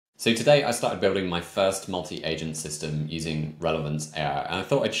So today I started building my first multi-agent system using Relevance AI, and I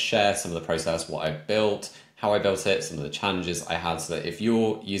thought I'd share some of the process, what I built, how I built it, some of the challenges I had, so that if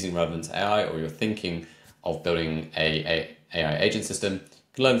you're using Relevance AI or you're thinking of building a AI agent system, you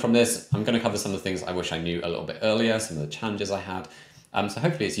can learn from this. I'm going to cover some of the things I wish I knew a little bit earlier, some of the challenges I had, so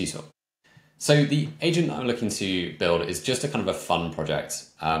hopefully it's useful. So the agent I'm looking to build is just a kind of a fun project.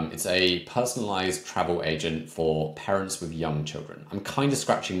 It's a personalized travel agent for parents with young children. I'm kind of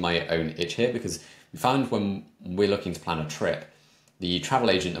scratching my own itch here because we found when we're looking to plan a trip, the travel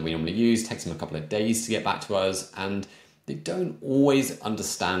agent that we normally use takes them a couple of days to get back to us, and they don't always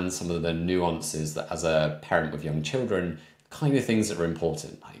understand some of the nuances that, as a parent with young children, kind of things that are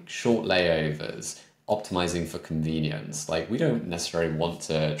important, like short layovers, optimizing for convenience. Like, we don't necessarily want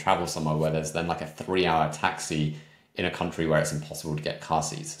to travel somewhere where there's then like a 3-hour taxi in a country where it's impossible to get car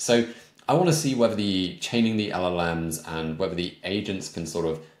seats. So I want to see whether the chaining the LLMs and whether the agents can sort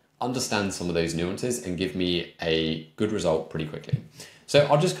of understand some of those nuances and give me a good result pretty quickly. So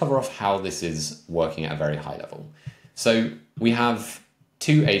I'll just cover off how this is working at a very high level. So we have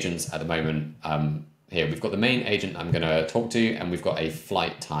two agents at the moment here. We've got the main agent I'm going to talk to, and we've got a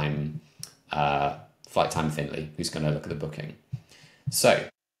flight time Finley, who's going to look at the booking. So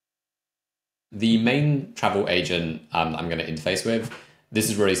the main travel agent I'm going to interface with, this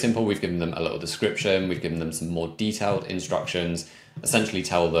is really simple. We've given them a little description. We've given them some more detailed instructions, essentially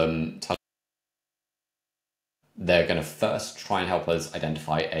tell them they're going to first try and help us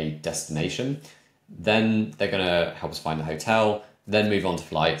identify a destination. Then they're going to help us find a hotel, then move on to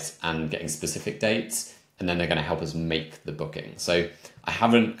flights and getting specific dates. And then they're going to help us make the booking. So I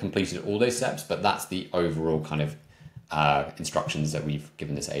haven't completed all those steps, but that's the overall kind of instructions that we've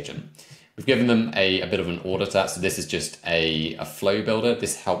given this agent. We've given them a bit of an order to that. So this is just a flow builder.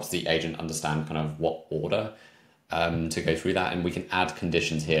 This helps the agent understand kind of what order to go through that. And we can add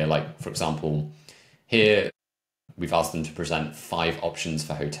conditions here. Like, for example, here we've asked them to present 5 options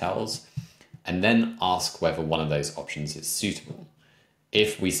for hotels and then ask whether one of those options is suitable.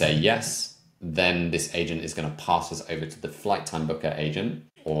 If we say yes, then this agent is going to pass us over to the flight time booker agent,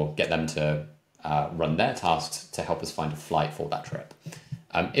 or get them to run their tasks to help us find a flight for that trip.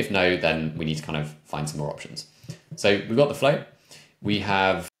 If no, then we need to kind of find some more options. So we've got the flow. We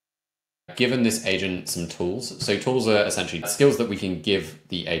have given this agent some tools. So tools are essentially skills that we can give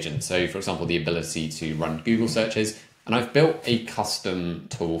the agent. So for example, the ability to run Google searches. And I've built a custom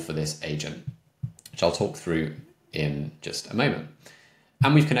tool for this agent, which I'll talk through in just a moment.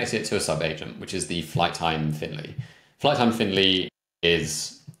 And we've connected it to a sub-agent, which is the Flight Time Finley. Flight Time Finley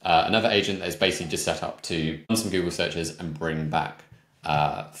is another agent that is basically just set up to run some Google searches and bring back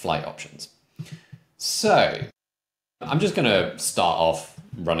flight options. So I'm just going to start off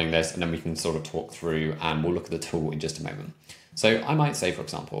running this, and then we can sort of talk through, and we'll look at the tool in just a moment. So I might say, for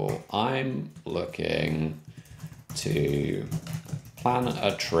example, I'm looking to plan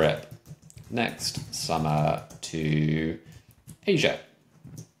a trip next summer to Asia.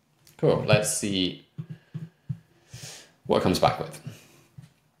 Cool, let's see what it comes back with.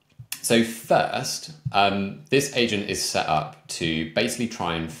 So first, this agent is set up to basically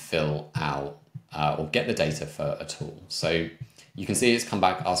try and fill out or get the data for a tool. So you can see it's come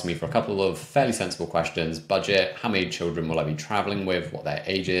back asking me for a couple of fairly sensible questions: budget, how many children will I be traveling with, what their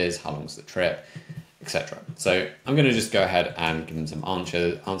age is, how long is the trip, etc. So I'm going to just go ahead and give them some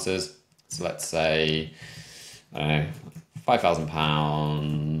answers. So let's say, I don't know,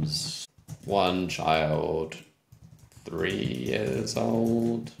 £5,000, one child, 3 years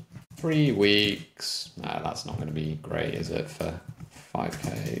old, 3 weeks. No, that's not going to be great, is it, for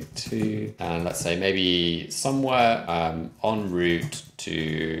 5K too? And let's say maybe somewhere en route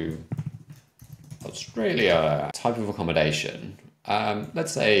to Australia. Type of accommodation.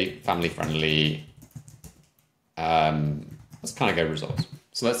 Let's say family friendly. Let's kind of go results.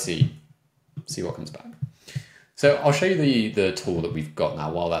 So let's see what comes back. So I'll show you the tool that we've got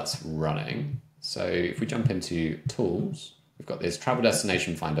now while that's running. So if we jump into tools, we've got this travel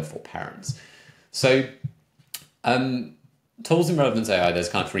destination finder for parents. So tools in Relevance AI, there's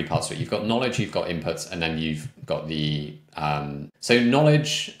kind of 3 parts to it. You've got knowledge, you've got inputs, and then you've got the, so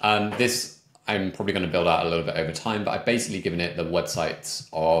knowledge, this I'm probably going to build out a little bit over time, but I've basically given it the websites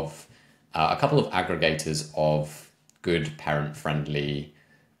of a couple of aggregators of good parent-friendly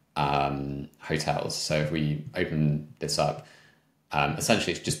hotels. So if we open this up,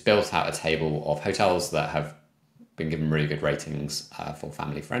 essentially it's just built out a table of hotels that have been given really good ratings for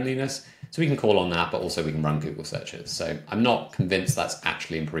family friendliness. So we can call on that, but also we can run Google searches. So I'm not convinced that's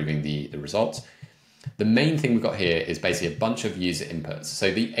actually improving the results. The main thing we've got here is basically a bunch of user inputs.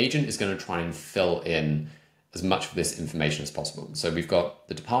 So the agent is going to try and fill in as much of this information as possible. So we've got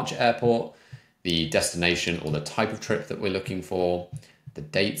the departure airport, the destination or the type of trip that we're looking for, the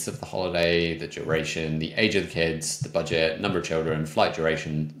dates of the holiday, the duration, the age of the kids, the budget, number of children, flight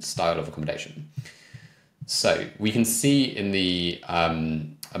duration, style of accommodation. So we can see in the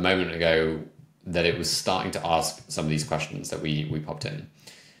a moment ago that it was starting to ask some of these questions that we popped in.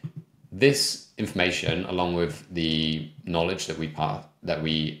 This information, along with the knowledge that we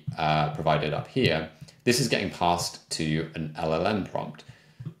provided up here, this is getting passed to an LLM prompt.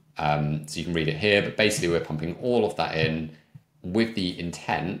 So you can read it here, but basically we're pumping all of that in with the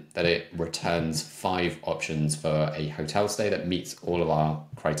intent that it returns 5 options for a hotel stay that meets all of our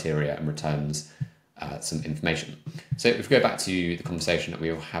criteria and returns some information. So if we go back to the conversation that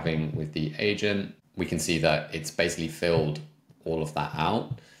we were having with the agent, we can see that it's basically filled all of that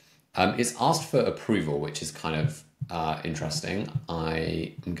out. It's asked for approval, which is kind of interesting.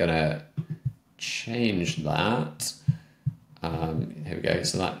 I am gonna change that. Here we go.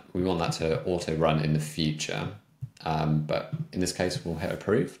 So that we want that to auto run in the future. But in this case, we'll hit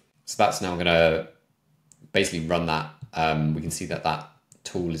approve. So that's now gonna basically run that. We can see that that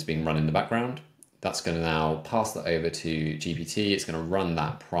tool is being run in the background. That's going to now pass that over to GPT. It's going to run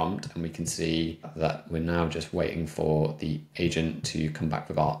that prompt, and we can see that we're now just waiting for the agent to come back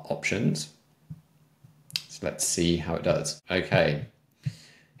with our options. So let's see how it does. Okay.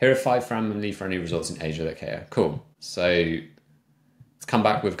 Here are 5 family-friendly resorts in Asia that care. Cool. So it's come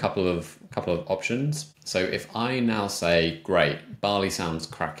back with a couple of options. So if I now say, great, Bali sounds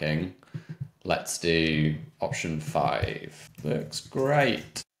cracking, let's do option 5. Looks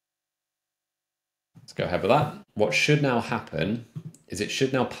great. Let's go ahead with that. What should now happen is it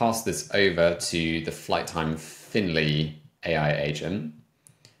should now pass this over to the Flight Time Finley AI agent,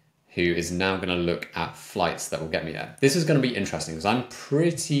 who is now going to look at flights that will get me there. This is going to be interesting because I'm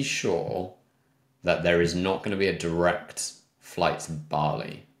pretty sure that there is not going to be a direct flight to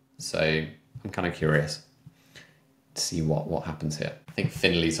Bali. So I'm kind of curious to see what happens here. I think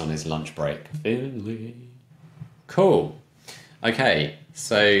Finley's on his lunch break. Finley. Cool. Okay,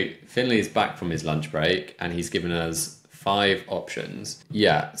 so Finley is back from his lunch break and he's given us 5 options.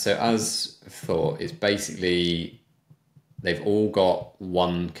 Yeah, so as thought, it's basically, they've all got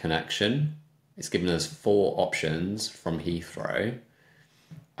one connection. It's given us 4 options from Heathrow.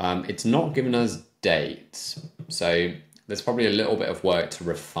 It's not given us dates, so there's probably a little bit of work to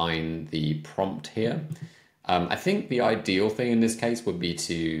refine the prompt here. I think the ideal thing in this case would be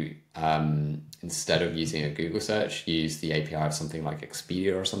to, instead of using a Google search, use the API of something like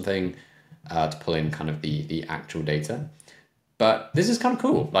Expedia or something to pull in kind of the actual data. But this is kind of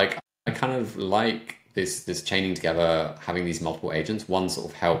cool. Like, I kind of like this chaining together, having these multiple agents, one sort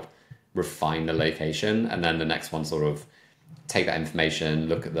of help refine the location, and then the next one sort of take that information,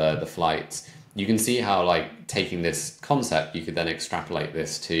 look at the flights. You can see how, like, taking this concept, you could then extrapolate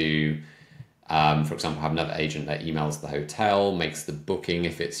this to, for example, have another agent that emails the hotel, makes the booking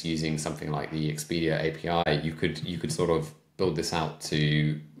if it's using something like the Expedia API. You could sort of build this out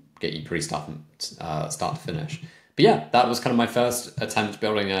to get you pretty start to finish. But yeah, that was kind of my first attempt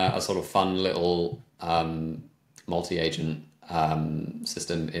building a sort of fun little multi-agent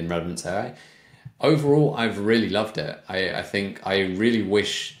system in Relevance AI. Overall, I've really loved it. I think I really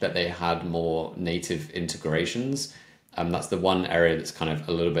wish that they had more native integrations. That's the one area that's kind of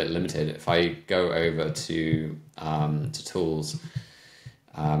a little bit limited. If I go over to tools,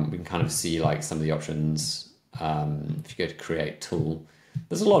 we can kind of see like some of the options. If you go to create tool,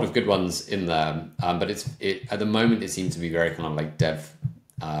 there's a lot of good ones in there, but at the moment it seems to be very kind of like dev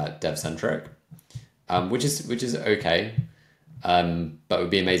centric, which is okay. But it would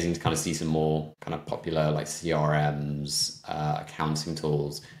be amazing to kind of see some more kind of popular like CRMs, accounting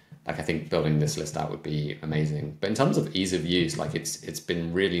tools. Like, I think building this list out would be amazing. But in terms of ease of use, like it's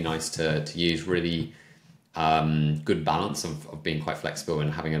been really nice to use, really good balance of being quite flexible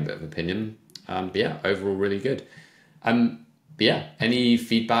and having a bit of opinion. But yeah, overall really good. But yeah, any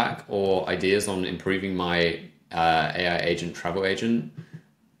feedback or ideas on improving my AI agent, travel agent,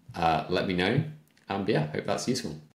 let me know. But yeah, hope that's useful.